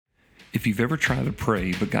If you've ever tried to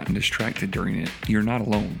pray but gotten distracted during it, you're not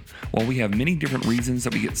alone. While we have many different reasons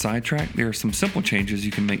that we get sidetracked, there are some simple changes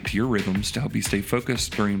you can make to your rhythms to help you stay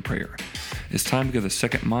focused during prayer. It's time to go the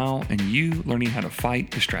second mile and you learning how to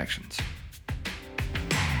fight distractions.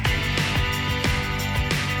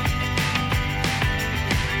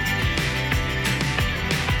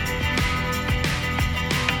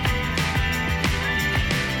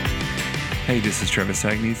 Hey, this is Travis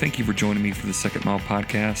Agnew. Thank you for joining me for the Second Mile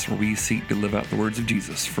podcast, where we seek to live out the words of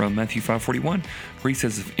Jesus from Matthew 5:41, where he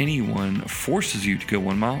says, if anyone forces you to go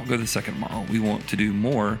 1 mile, go the second mile. We want to do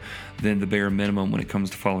more than the bare minimum when it comes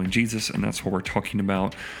to following Jesus, and that's what we're talking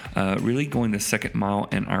about, really going the second mile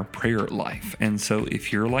in our prayer life. And so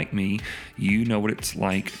if you're like me, you know what it's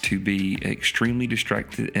like to be extremely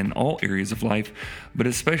distracted in all areas of life, but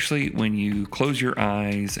especially when you close your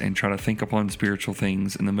eyes and try to think upon spiritual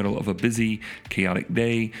things in the middle of a busy, chaotic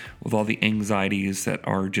day with all the anxieties that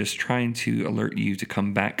are just trying to alert you to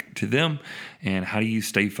come back to them. And how do you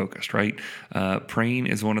stay focused, right? Praying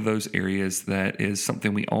is one of those areas that is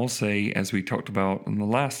something we all say, as we talked about in the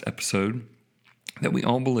last episode, that we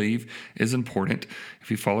all believe is important if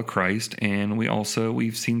we follow Christ. And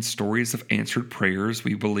we've seen stories of answered prayers.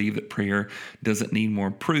 We believe that prayer doesn't need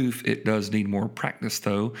more proof. It does need more practice,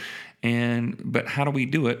 though. But how do we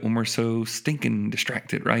do it when we're so stinking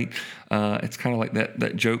distracted, right? It's kind of like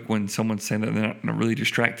that joke when someone's saying that they're not really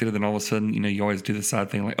distracted, and then all of a sudden, you always do the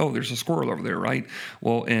side thing like, oh, there's a squirrel over there, right?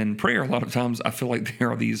 Well, in prayer, a lot of times I feel like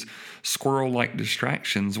there are these squirrel-like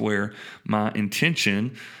distractions where my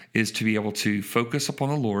intention is to be able to focus upon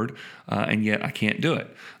the Lord, and yet I can't do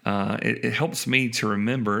it. It helps me to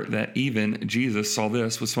remember that even Jesus saw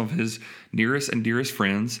this with some of his nearest and dearest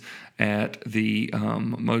friends at the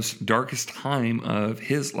most darkest time of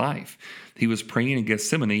his life. He was praying in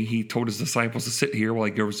Gethsemane. He told his disciples to sit here while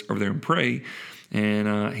he goes over there and pray.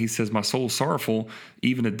 And he says, my soul's sorrowful,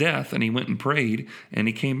 even to death. And he went and prayed, and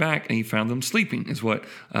he came back, and he found them sleeping, is what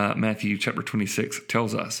Matthew chapter 26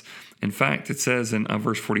 tells us. In fact, it says in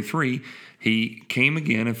verse 43, he came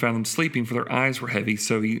again and found them sleeping, for their eyes were heavy.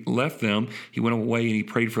 So he left them. He went away, and he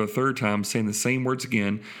prayed for the third time, saying the same words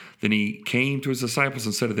again. Then he came to his disciples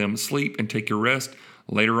and said to them, sleep and take your rest.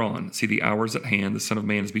 Later on, see, the hour is at hand. The Son of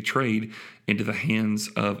Man is betrayed into the hands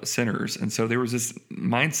of sinners. And so there was this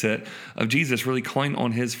mindset of Jesus really calling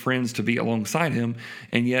on his friends to be alongside him.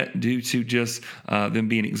 And yet, due to just them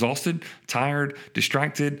being exhausted, tired,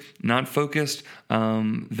 distracted, not focused,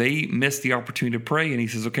 they missed the opportunity to pray. And he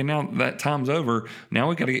says, okay, now that time's over. Now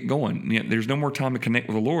we got to get going. There's no more time to connect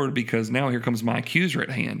with the Lord, because now here comes my accuser at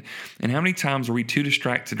hand. And how many times are we too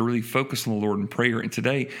distracted to really focus on the Lord in prayer? And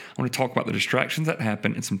today, I want to talk about the distractions that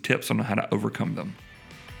happen and some tips on how to overcome them.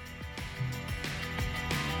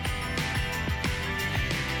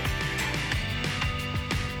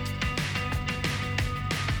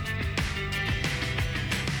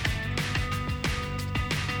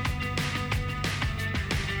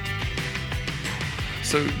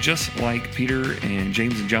 So just like Peter and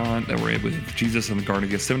James and John that were with Jesus in the Garden of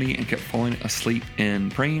Gethsemane and kept falling asleep in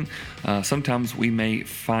praying, sometimes we may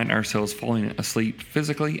find ourselves falling asleep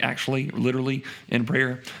physically, actually, literally in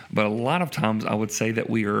prayer. But a lot of times I would say that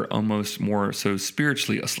we are almost more so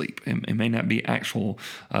spiritually asleep. It may not be actual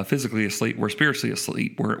physically asleep. We're spiritually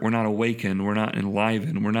asleep. We're not awakened. We're not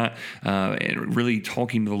enlivened. We're not really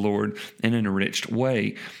talking to the Lord in an enriched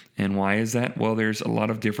way. And why is that? Well, there's a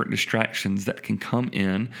lot of different distractions that can come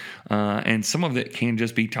in, and some of it can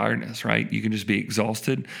just be tiredness, right? You can just be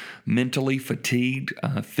exhausted, mentally fatigued,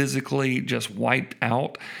 physically just wiped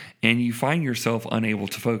out, and you find yourself unable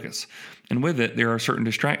to focus. And with it, there are certain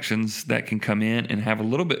distractions that can come in and have a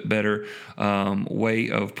little bit better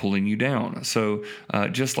way of pulling you down. So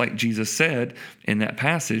just like Jesus said in that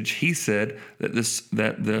passage, he said that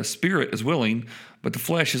the spirit is willing, but the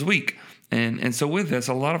flesh is weak. And so with this,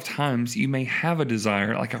 a lot of times you may have a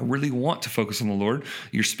desire, like I really want to focus on the Lord.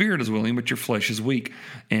 Your spirit is willing, but your flesh is weak.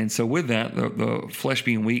 And so with that, the flesh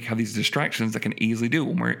being weak, have these distractions that can easily do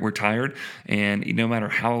when we're tired. And no matter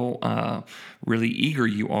how really eager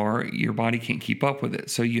you are, your body can't keep up with it.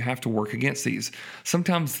 So you have to work against these.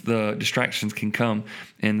 Sometimes the distractions can come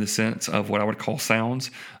in the sense of what I would call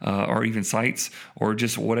sounds or even sights or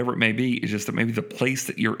just whatever it may be. It's just that maybe the place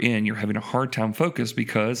that you're in, you're having a hard time focus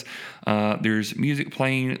because there's music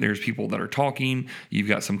playing, there's people that are talking, you've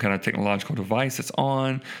got some kind of technological device that's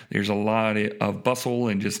on, there's a lot of bustle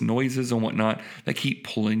and just noises and whatnot that keep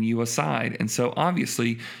pulling you aside. And so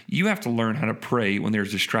obviously you have to learn how to pray when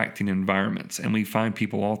there's distracting environments. And we find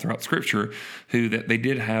people all throughout Scripture who that they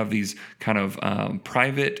did have these kind of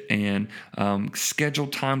private and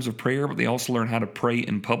scheduled times of prayer, but they also learned how to pray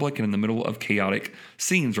in public and in the middle of chaotic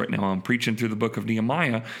scenes right now. I'm preaching through the book of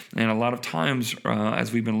Nehemiah, and a lot of times,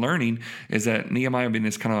 as we've been learning, is that Nehemiah been in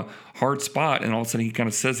this kind of hard spot, and all of a sudden he kind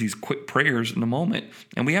of says these quick prayers in the moment,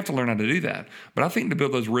 and we have to learn how to do that. But I think to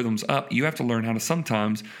build those rhythms up, you have to learn how to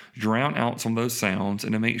sometimes drown out some of those sounds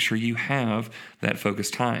and to make sure you have that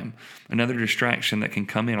focused time. Another distraction that can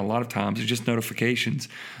come in a lot of times is just notifications,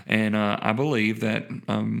 and I believe that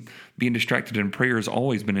being distracted in prayer has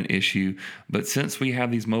always been an issue, but since we have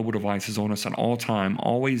these mobile devices on us at all time,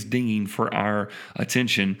 always dinging for our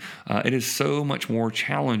attention, it is so much more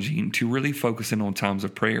challenging to really focus in on times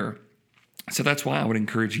of prayer. So that's why I would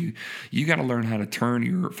encourage you. You got to learn how to turn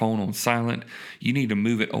your phone on silent. You need to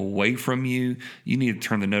move it away from you. You need to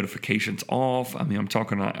turn the notifications off. I mean, I'm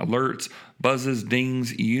talking about alerts, buzzes,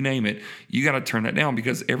 dings, you name it. You got to turn that down,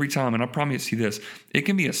 because every time, and I promise you this, it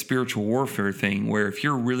can be a spiritual warfare thing where if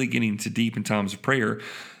you're really getting too deep in times of prayer,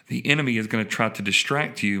 the enemy is going to try to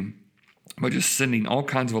distract you by just sending all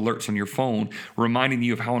kinds of alerts on your phone, reminding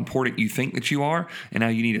you of how important you think that you are, and how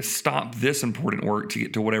you need to stop this important work to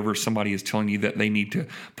get to whatever somebody is telling you that they need to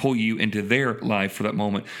pull you into their life for that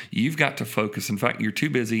moment. You've got to focus. In fact, you're too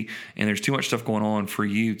busy, and there's too much stuff going on for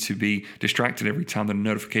you to be distracted every time the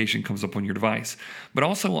notification comes up on your device. But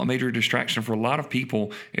also a major distraction for a lot of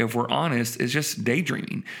people, if we're honest, is just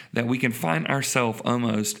daydreaming, that we can find ourselves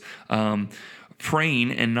almost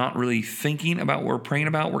praying and not really thinking about what we're praying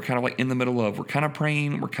about. We're kind of like in the middle of, we're kind of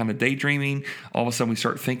praying, we're kind of daydreaming. All of a sudden we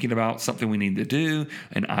start thinking about something we need to do.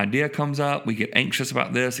 An idea comes up. We get anxious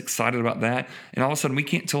about this, excited about that. And all of a sudden we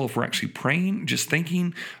can't tell if we're actually praying, just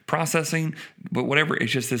thinking, processing, but whatever.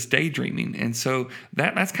 It's just this daydreaming. And so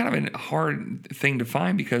that's kind of a hard thing to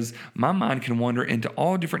find, because my mind can wander into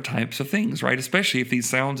all different types of things, right? Especially if these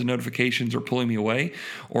sounds and notifications are pulling me away,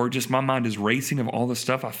 or just my mind is racing of all the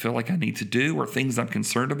stuff I feel like I need to do, or things I'm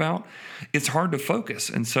concerned about. It's hard to focus.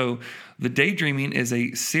 And so the daydreaming is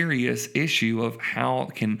a serious issue of how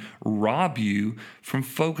it can rob you from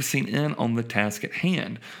focusing in on the task at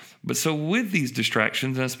hand. But so with these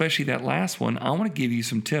distractions, and especially that last one, I want to give you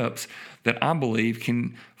some tips that I believe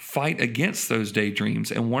can fight against those daydreams.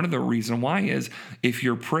 And one of the reasons why is if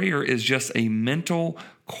your prayer is just a mental,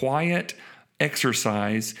 quiet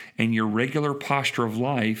exercise and your regular posture of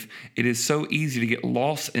life, it is so easy to get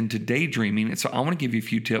lost into daydreaming. And so I want to give you a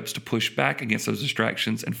few tips to push back against those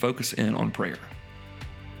distractions and focus in on prayer.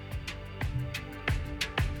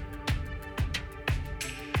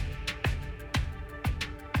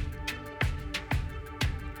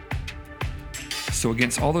 So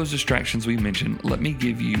against all those distractions we mentioned, let me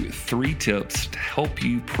give you 3 tips to help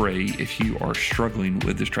you pray if you are struggling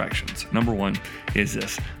with distractions. Number 1 is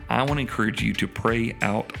this. I want to encourage you to pray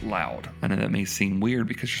out loud. I know that may seem weird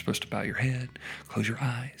because you're supposed to bow your head, close your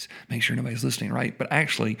eyes, make sure nobody's listening, right? But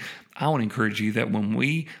actually, I want to encourage you that when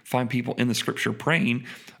we find people in the scripture praying,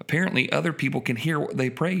 apparently other people can hear what they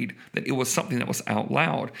prayed, that it was something that was out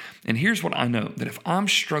loud. And here's what I know, that if I'm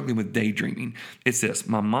struggling with daydreaming, it's this.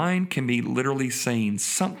 My mind can be literally saying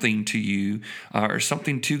something to you or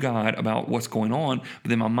something to God about what's going on, but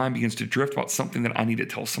then my mind begins to drift about something that I need to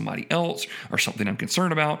tell somebody else, or something I'm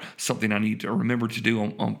concerned about, something I need to remember to do,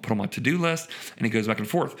 put on my to-do list, and it goes back and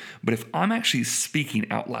forth. But if I'm actually speaking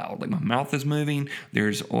out loud, like my mouth is moving,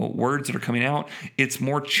 there's words that are coming out, it's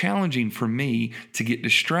more challenging for me to get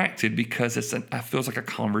distracted because it feels like a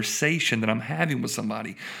conversation that I'm having with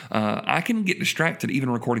somebody. I can get distracted even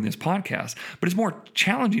recording this podcast, but it's more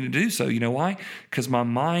challenging to do so. You know why? Because my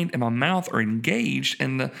mind and my mouth are engaged,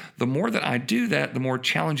 and the more that I do that, the more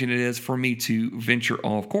challenging it is for me to venture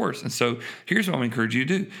off course. And so here's what I'm encouraging you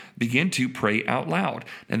to do. Begin to pray out loud.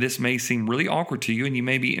 Now, this may seem really awkward to you, and you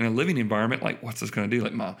may be in a living environment like, what's this going to do?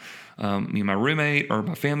 Like my roommate or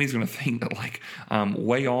my family is going to think that like I'm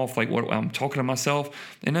way off, like what I'm talking to myself.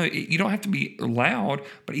 And no, you don't have to be loud,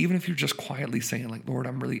 but even if you're just quietly saying like, Lord,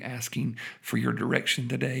 I'm really asking for your direction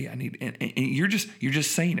today. I need, and you're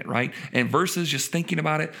just saying it, right? And versus just thinking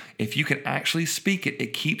about it, if you can actually speak it,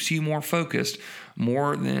 it keeps you more focused,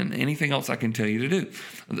 more than anything else I can tell you to do.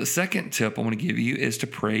 The second tip I want to give you is to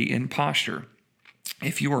pray in posture.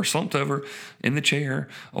 If you are slumped over in the chair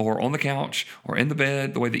or on the couch or in the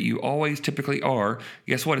bed, the way that you always typically are,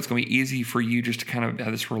 guess what? It's going to be easy for you just to kind of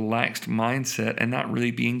have this relaxed mindset and not really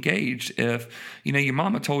be engaged. If, your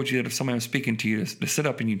mama told you that if somebody was speaking to you to sit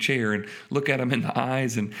up in your chair and look at them in the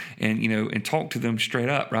eyes and talk to them straight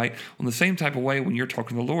up, right? Well, in the same type of way, when you're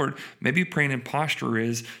talking to the Lord, maybe praying in posture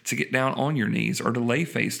is to get down on your knees or to lay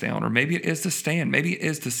face down, or maybe it is to stand, maybe it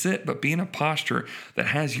is to sit, but be in a posture that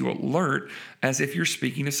has you alert as if you're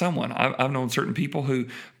speaking to someone. I've known certain people who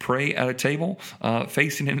pray at a table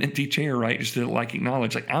facing an empty chair, right? Just to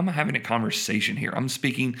acknowledge, I'm having a conversation here. I'm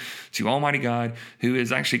speaking to Almighty God, who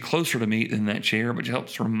is actually closer to me than that chair, but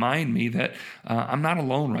helps remind me that I'm not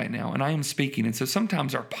alone right now, and I am speaking. And so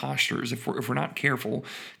sometimes our postures, if we're not careful,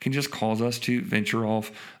 can just cause us to venture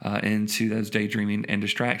off into those daydreaming and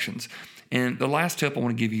distractions. And the last tip I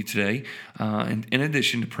want to give you today, in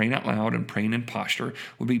addition to praying out loud and praying in posture,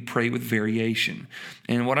 would be pray with variation.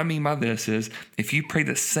 And what I mean by this is, if you pray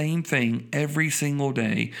the same thing every single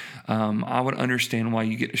day, I would understand why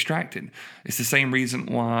you get distracted. It's the same reason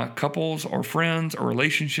why couples or friends or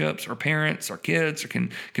relationships or parents or kids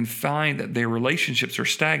can find that their relationships are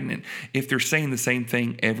stagnant if they're saying the same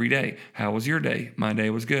thing every day. How was your day? My day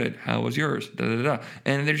was good. How was yours? Da, da, da.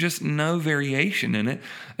 And there's just no variation in it.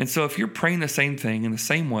 And so if you're praying the same thing in the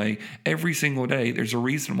same way every single day, there's a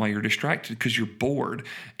reason why you're distracted, because you're bored,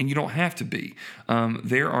 and you don't have to be.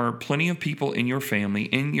 There are plenty of people in your family,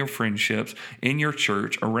 in your friendships, in your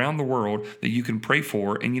church, around the world that you can pray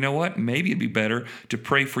for. And you know what? Maybe it'd be better to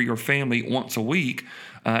pray for your family once a week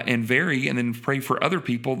and vary, and then pray for other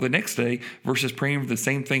people the next day versus praying for the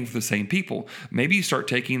same thing for the same people. Maybe you start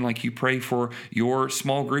taking, you pray for your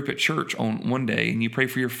small group at church on one day, and you pray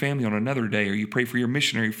for your family on another day, or you pray for your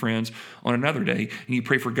missionary friends on another day, and you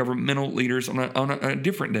pray for governmental leaders on a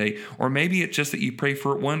different day. Or maybe it's just that you pray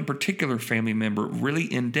for one particular family member really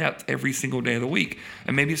in depth every single day of the week.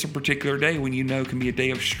 And maybe it's a particular day when you know can be a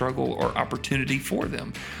day of struggle or opportunity for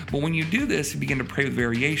them. But when you do this, you begin to pray with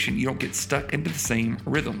variation. You don't get stuck into the same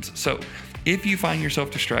rhythms. So if you find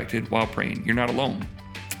yourself distracted while praying, you're not alone.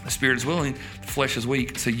 The spirit is willing, the flesh is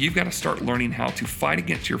weak. So you've got to start learning how to fight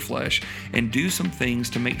against your flesh and do some things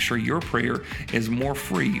to make sure your prayer is more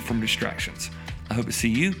free from distractions. I hope to see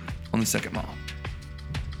you on the second mile.